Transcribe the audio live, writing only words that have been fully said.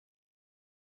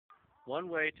one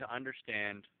way to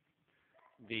understand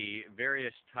the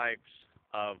various types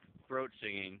of throat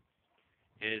singing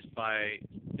is by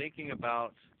thinking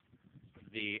about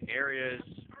the areas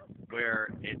where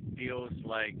it feels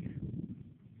like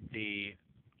the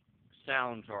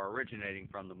sounds are originating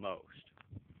from the most.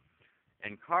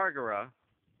 In Kargyraa,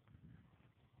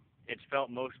 it's felt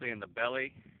mostly in the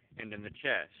belly and in the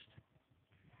chest.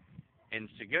 In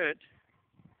sygyt,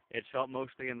 it's felt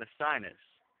mostly in the sinus,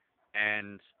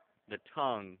 and the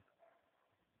tongue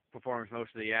performs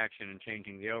most of the action in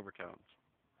changing the overtones.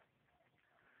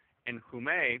 In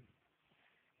khoomei,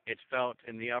 it's felt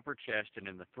in the upper chest and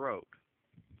in the throat.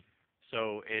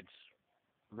 So it's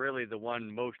really the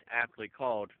one most aptly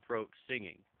called throat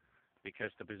singing,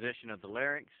 because the position of the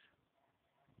larynx,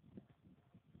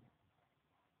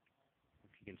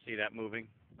 if you can see that moving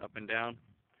up and down,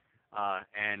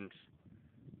 and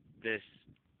this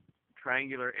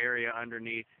triangular area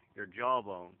underneath your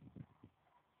jawbone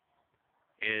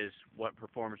is what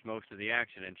performs most of the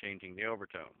action in changing the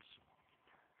overtones.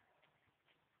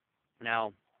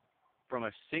 Now, from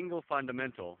a single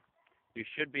fundamental, you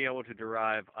should be able to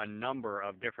derive a number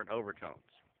of different overtones.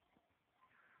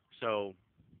 So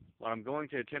what I'm going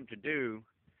to attempt to do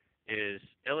is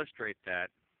illustrate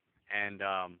that, and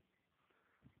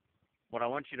what I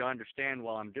want you to understand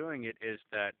while I'm doing it is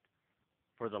that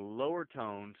for the lower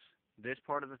tones, this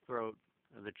part of the throat,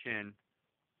 of the chin,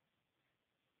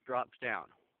 drops down.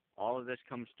 All of this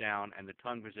comes down, and the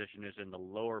tongue position is in the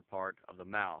lower part of the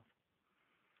mouth.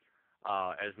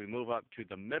 As we move up to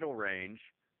the middle range,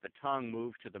 the tongue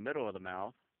moves to the middle of the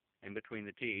mouth, in between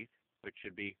the teeth, which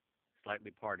should be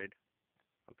slightly parted,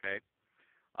 okay?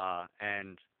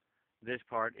 And this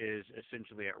part is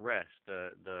essentially at rest.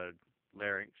 The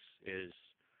larynx is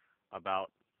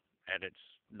about at its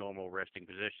normal resting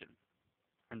position.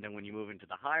 And then when you move into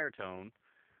the higher tone,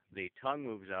 the tongue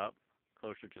moves up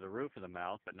closer to the roof of the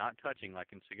mouth, but not touching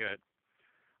like in sygyt.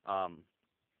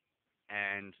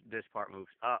 And this part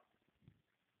moves up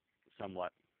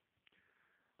somewhat.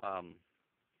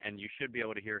 And you should be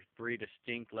able to hear three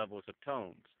distinct levels of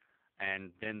tones.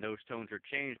 And then those tones are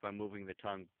changed by moving the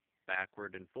tongue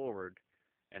backward and forward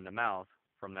in the mouth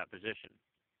from that position.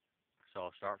 So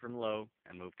I'll start from low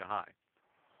and move to high.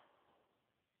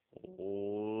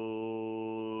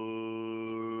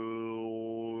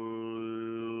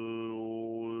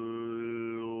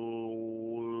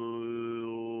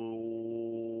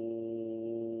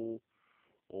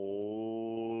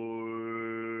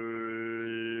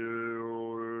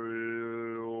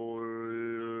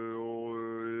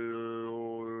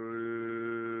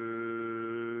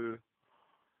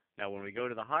 Now, when we go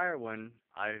to the higher one,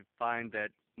 I find that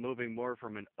moving more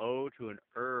from an O to an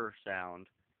sound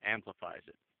amplifies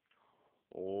it.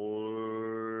 I'm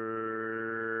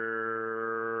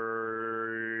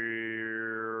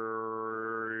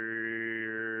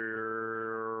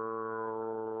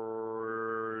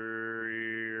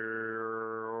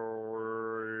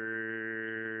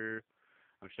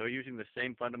still using the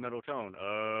same fundamental tone,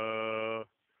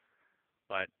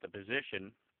 but the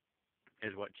position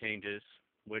is what changes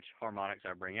which harmonics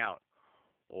I bring out.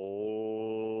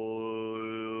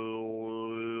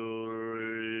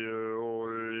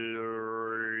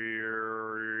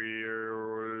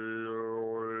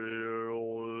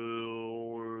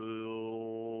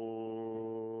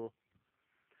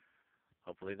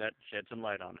 Hopefully that shed some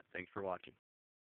light on it. Thanks for watching.